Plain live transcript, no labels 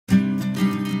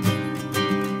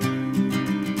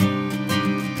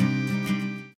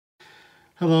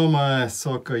Hello, my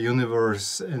soccer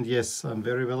universe, and yes, I'm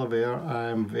very well aware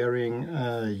I'm wearing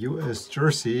a US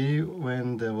jersey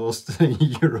when there was the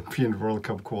European World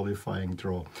Cup qualifying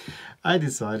draw. I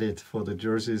decided for the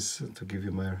jerseys to give you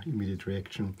my immediate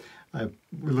reaction. I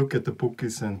look at the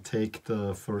bookies and take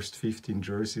the first 15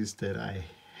 jerseys that I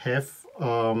have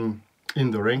in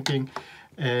the ranking.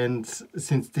 And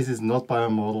since this is not by a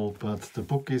model, but the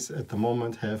bookies at the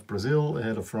moment have Brazil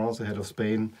ahead of France, ahead of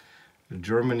Spain,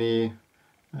 Germany,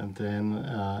 and then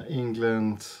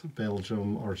England,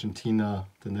 Belgium, Argentina,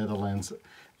 the Netherlands,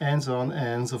 and so on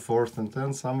and so forth. And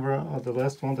then somewhere the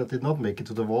last one that did not make it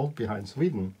to the wall, behind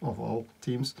Sweden of all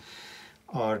teams,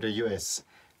 are the US.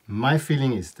 My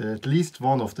feeling is that at least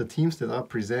one of the teams that are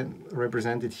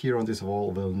represented here on this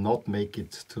wall will not make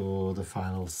it to the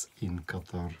finals in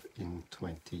Qatar in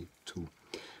 22.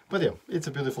 But yeah, it's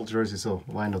a beautiful jersey, so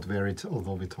why not wear it,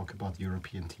 although we talk about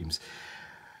European teams.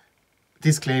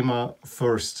 Disclaimer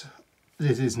first,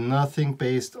 this is nothing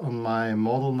based on my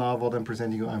model now, what I'm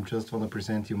presenting you. I just want to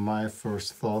present you my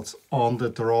first thoughts on the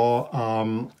draw.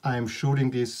 I'm shooting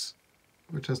this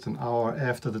just an hour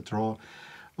after the draw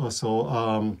or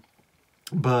so.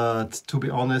 But to be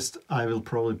honest, I will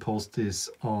probably post this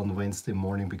on Wednesday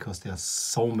morning because there are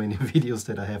so many videos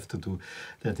that I have to do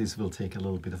that this will take a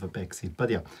little bit of a backseat. But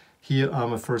yeah, here are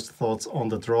my first thoughts on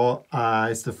the draw.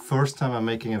 It's the first time I'm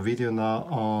making a video now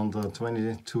on the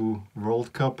 22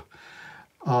 World Cup,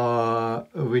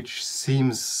 which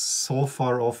seems so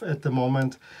far off at the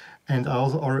moment. And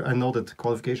I know that the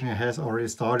qualification has already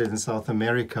started in South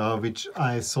America, which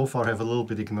I so far have a little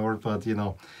bit ignored, but you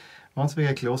know, once we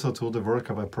get closer to the World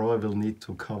Cup, I probably will need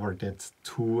to cover that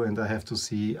too, and I have to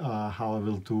see how I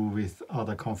will do with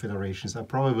other confederations. I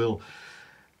probably will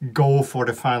go for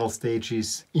the final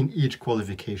stages in each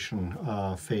qualification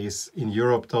phase. In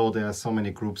Europe, though, there are so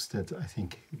many groups that I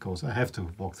think it goes. I have to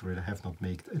walk through it. I have not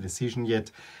made a decision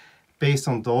yet. Based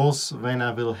on those, when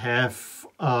I will have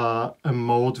a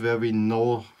mode where we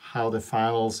know how the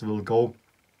finals will go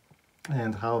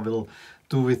and how we'll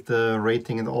do with the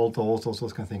rating and all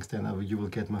those kind of things, then you will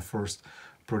get my first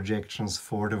projections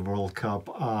for the World Cup,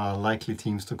 likely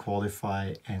teams to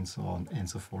qualify, and so on and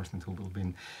so forth, and who will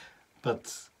win.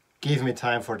 But give me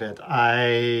time for that.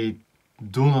 I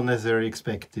do not necessarily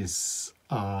expect this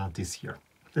this year.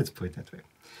 Let's put it that way.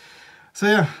 So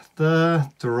yeah, the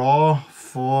draw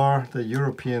for the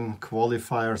European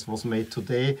qualifiers was made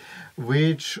today,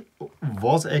 which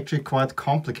was actually quite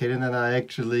complicated, and I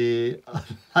actually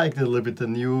liked a little bit the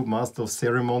new Master of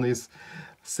Ceremonies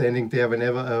standing there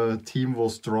whenever a team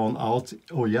was drawn out.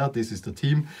 Oh yeah, this is the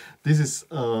team. This is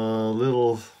a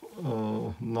little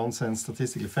nonsense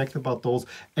statistical fact about those,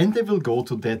 and they will go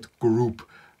to that group,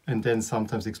 and then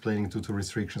sometimes explaining due to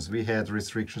restrictions. We had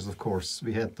restrictions, of course.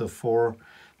 We had the 4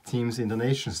 teams in the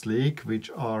Nations League, which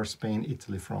are Spain,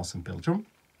 Italy, France, and Belgium.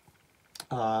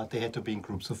 They had to be in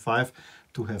groups of 5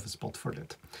 to have a spot for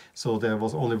that. So there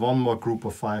was only one more group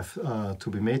of 5 to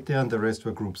be made there, and the rest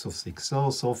were groups of 6.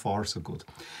 So far, so good.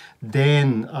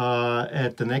 Then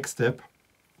at the next step,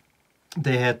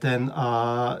 they had then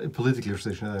political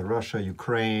restrictions: Russia,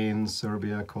 Ukraine,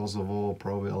 Serbia, Kosovo,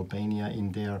 probably Albania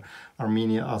in there,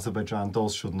 Armenia, Azerbaijan.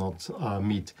 Those should not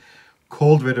meet.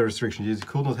 Cold weather restrictions. You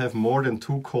could not have more than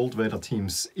 2 cold weather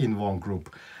teams in one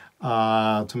group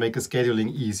to make a scheduling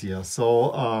easier. So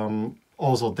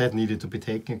also that needed to be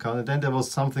taken into account. And then there was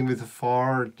something with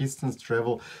far distance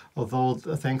travel, although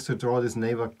thanks to draw, this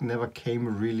never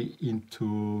came really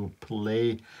into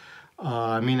play.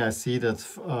 I mean, I see that,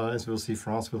 as we'll see,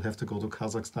 France will have to go to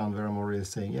Kazakhstan, where I'm already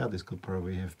saying, yeah, this could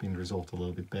probably have been resolved a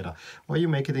little bit better. Or you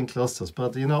make it in clusters.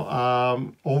 But, you know,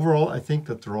 overall, I think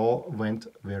the draw went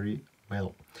very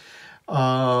well.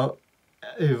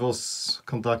 It was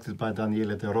conducted by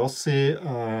Daniele De Rossi,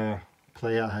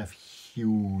 player I have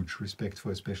huge respect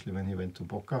for, especially when he went to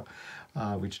Boca,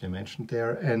 which they mentioned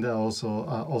there, and also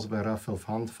by Rafael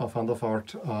van der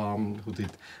Vaart, who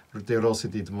did, De Rossi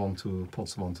did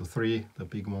pots 1 to 3, the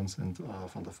big ones, and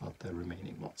van der Vaart the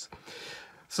remaining ones.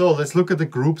 So let's look at the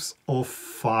groups of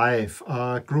 5.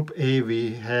 Group A,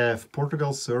 we have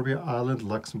Portugal, Serbia, Ireland,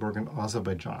 Luxembourg, and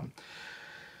Azerbaijan.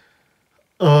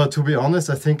 To be honest,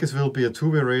 I think it will be a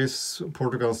 2-way race,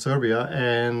 Portugal and Serbia,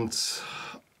 and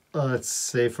let's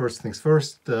say first things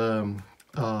first. The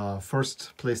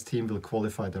first place team will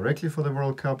qualify directly for the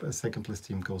World Cup. A second place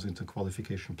team goes into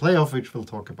qualification playoff, which we'll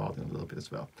talk about in a little bit as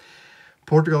well.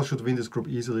 Portugal should win this group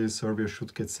easily. Serbia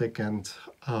should get second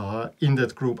in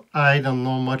that group. I don't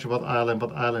know much about Ireland,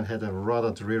 but Ireland had a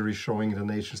rather dreary showing in the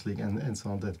Nations League and so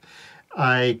on. That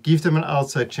I give them an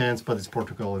outside chance, but it's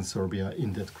Portugal and Serbia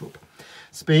in that group.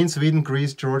 Spain, Sweden,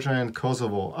 Greece, Georgia, and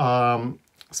Kosovo.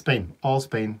 Spain, all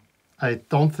Spain. I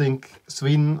don't think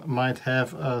Sweden might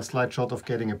have a slight shot of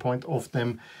getting a point off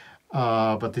them,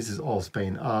 but this is all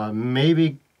Spain.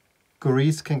 Maybe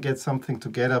Greece can get something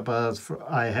together, but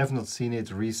I have not seen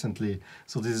it recently.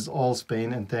 So this is all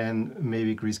Spain, and then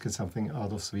maybe Greece gets something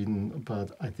out of Sweden,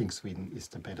 but I think Sweden is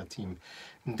the better team.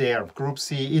 There, Group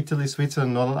C, Italy,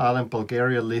 Switzerland, Northern Ireland,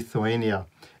 Bulgaria, Lithuania.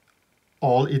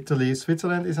 All Italy.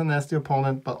 Switzerland is a nasty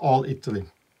opponent, but all Italy.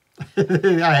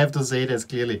 I have to say this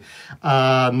clearly.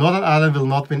 Northern Ireland will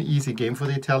not be an easy game for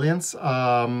the Italians.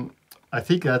 I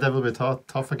think that will be a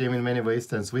tougher game in many ways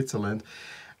than Switzerland.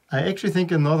 I actually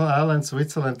think in Northern Ireland,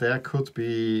 Switzerland, there could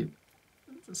be...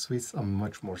 Swiss a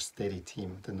much more steady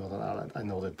team than Northern Ireland, I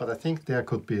know that. But I think there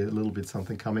could be a little bit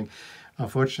something coming.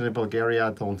 Unfortunately,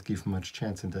 Bulgaria don't give much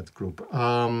chance in that group.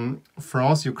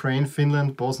 France, Ukraine,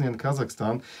 Finland, Bosnia and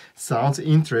Kazakhstan sounds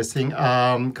interesting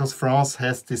because France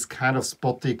has this kind of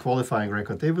spotty qualifying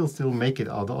record. They will still make it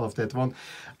out of that one.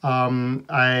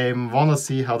 I want to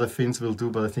see how the Finns will do,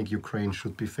 but I think Ukraine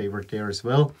should be favored there as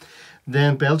well.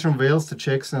 Then Belgium, Wales, the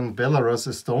Czechs and Belarus,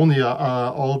 Estonia,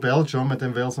 all Belgium, and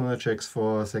then Wales and the Czechs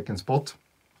for second spot.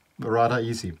 Rather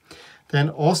easy.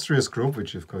 Then Austria's group,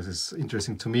 which of course is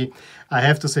interesting to me. I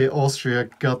have to say Austria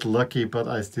got lucky, but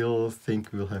I still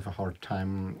think we'll have a hard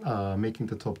time making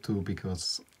the top two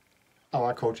because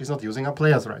our coach is not using our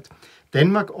players right.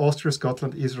 Denmark, Austria,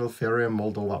 Scotland, Israel, Faroe, and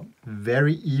Moldova.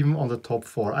 Very even on the top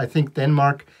four. I think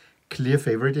Denmark, clear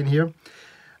favorite in here.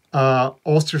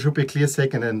 Austria should be clear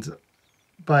second, and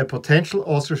by potential,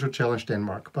 Austria should challenge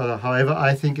Denmark. But however,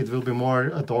 I think it will be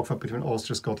more a dogfight between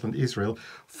Austria, Scotland, Israel.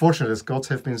 Fortunately, the Scots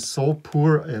have been so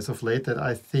poor as of late that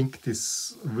I think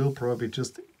this will probably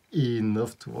just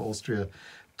enough to Austria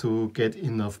to get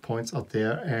enough points out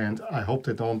there. And I hope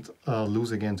they don't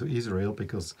lose again to Israel,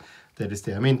 because that is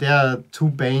there. I mean, there are two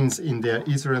banes in there,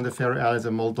 Israel and the Faroe Islands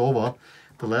and Moldova.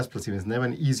 The last place team is never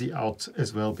an easy out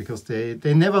as well, because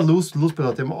they never lose,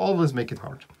 but they always make it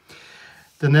hard.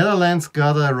 The Netherlands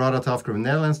got a rather tough group.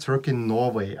 Netherlands, Turkey,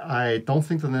 Norway. I don't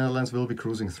think the Netherlands will be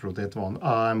cruising through that one.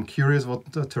 I'm curious what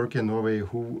Turkey and Norway,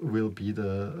 who will be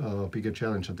the bigger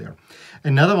challenger there.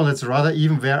 Another one that's rather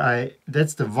even,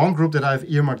 that's the one group that I've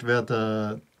earmarked where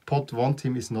the pot one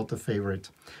team is not the favorite.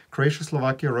 Croatia,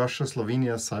 Slovakia, Russia,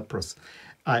 Slovenia, Cyprus.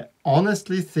 I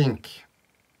honestly think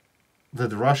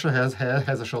that Russia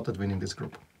has a shot at winning this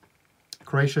group.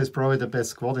 Croatia is probably the best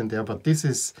squad in there, but this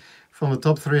is from the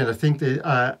top three, and I think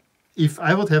if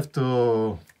I would have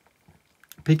to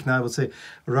pick now, I would say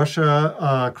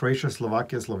Russia, Croatia,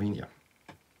 Slovakia, Slovenia.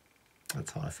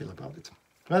 That's how I feel about it.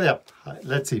 Well, yeah,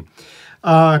 let's see.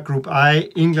 Group I,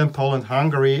 England, Poland,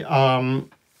 Hungary.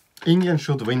 England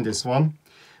should win this one,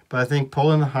 but I think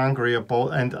Poland and Hungary are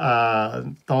both, and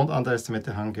don't underestimate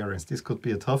the Hungarians. This could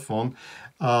be a tough one.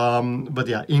 But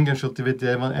yeah, England should do it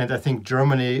there, and I think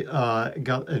Germany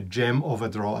got a gem of a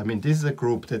draw. I mean, this is a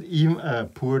group that even a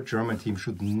poor German team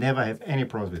should never have any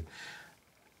problems with.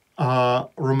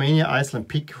 Romania, Iceland,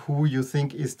 pick who you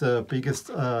think is the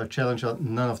biggest challenger.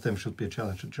 None of them should be a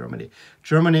challenger to Germany.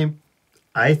 Germany,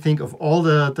 I think of all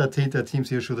the teams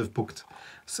here should have booked.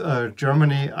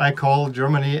 Germany, I call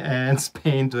Germany and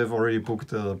Spain to have already booked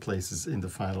the places in the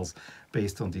finals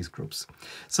based on these groups.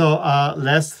 So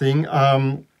last thing,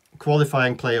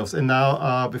 qualifying playoffs. And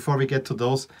now before we get to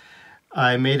those,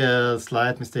 I made a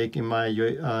slight mistake in my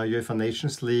UEFA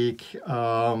Nations League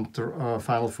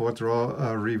Final Four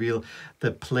draw reveal.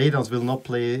 The playdowns will not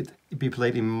be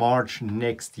played in March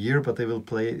next year, but they will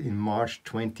play in March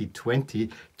 2020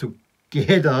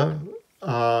 together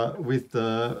with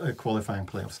the qualifying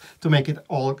playoffs, to make it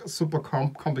all super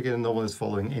complicated. No one is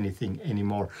following anything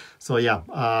anymore. So yeah,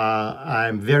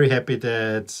 I'm very happy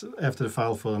that after the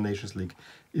Final Four, the Nations League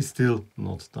is still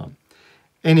not done.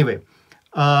 Anyway,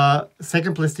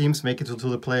 second place teams make it to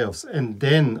the playoffs, and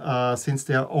then since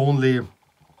there are only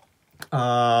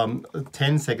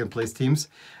 10 second place teams,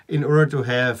 in order to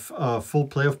have a full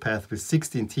playoff path with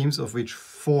 16 teams, of which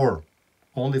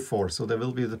only four. So there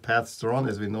will be the paths drawn,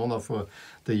 as we know now for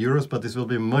the Euros, but this will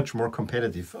be much more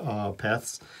competitive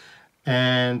paths.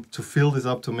 And to fill this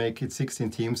up, to make it 16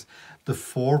 teams, the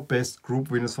 4 best group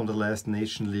winners from the last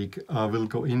Nation League will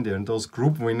go in there. And those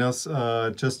group winners,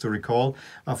 just to recall,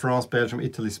 are France, Belgium,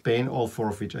 Italy, Spain, all 4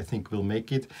 of which I think will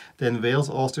make it. Then Wales,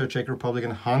 Austria, Czech Republic,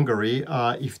 and Hungary,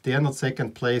 if they're not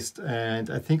second placed, and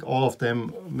I think all of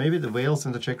them, maybe the Wales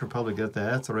and the Czech Republic,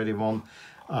 that's already one.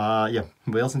 Yeah,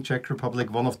 Wales and Czech Republic,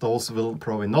 one of those will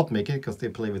probably not make it because they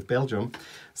play with Belgium.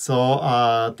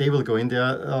 So they will go in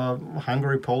there.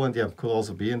 Hungary, Poland, yeah, could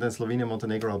also be. And then Slovenia,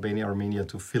 Montenegro, Albania, Armenia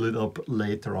to fill it up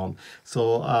later on.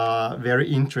 So very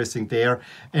interesting there.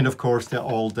 And of course, they're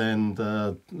all then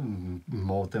the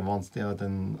ones they are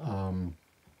then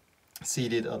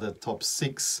seeded are the top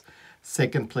 6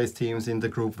 second place teams in the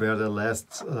group, where the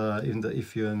last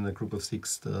if you're in the group of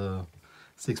 6, the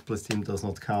 6th place team does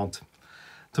not count,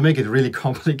 to make it really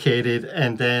complicated.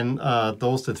 And then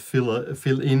those that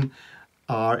fill in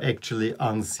are actually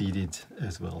unseeded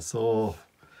as well. So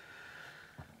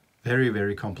very,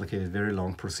 very complicated, very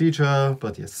long procedure.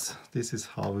 But yes, this is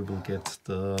how we will get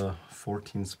the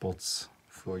 14 spots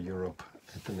for Europe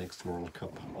at the next World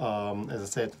Cup. As I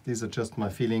said, these are just my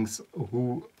feelings.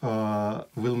 Who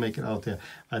will make it out there?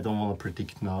 I don't want to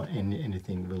predict now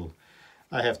anything.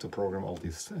 I have to program all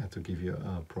this to give you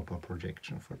a proper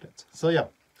projection for that. So yeah,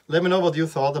 let me know what you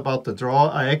thought about the draw.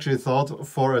 I actually thought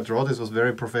for a draw this was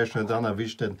very professionally done. I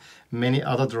wish that many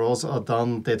other draws are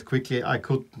done that quickly. I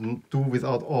could do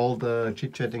without all the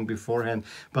chit-chatting beforehand.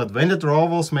 But when the draw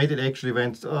was made, it actually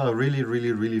went really,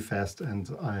 really, really fast. And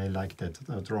I like that.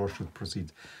 The draw should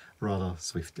proceed rather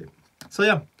swiftly. So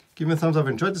yeah, give me a thumbs up if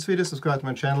you enjoyed this video. Subscribe to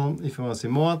my channel. If you want to see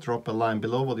more, drop a line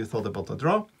below what you thought about the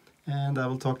draw. And I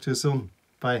will talk to you soon.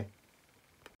 Bye.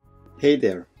 Hey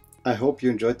there. I hope you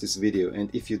enjoyed this video,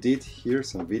 and if you did, here are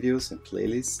some videos and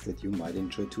playlists that you might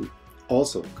enjoy too.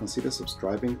 Also, consider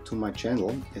subscribing to my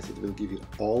channel, as it will give you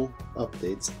all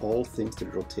updates, all things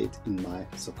that rotate in my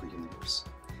soccer universe.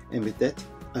 And with that,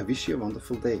 I wish you a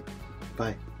wonderful day.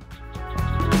 Bye.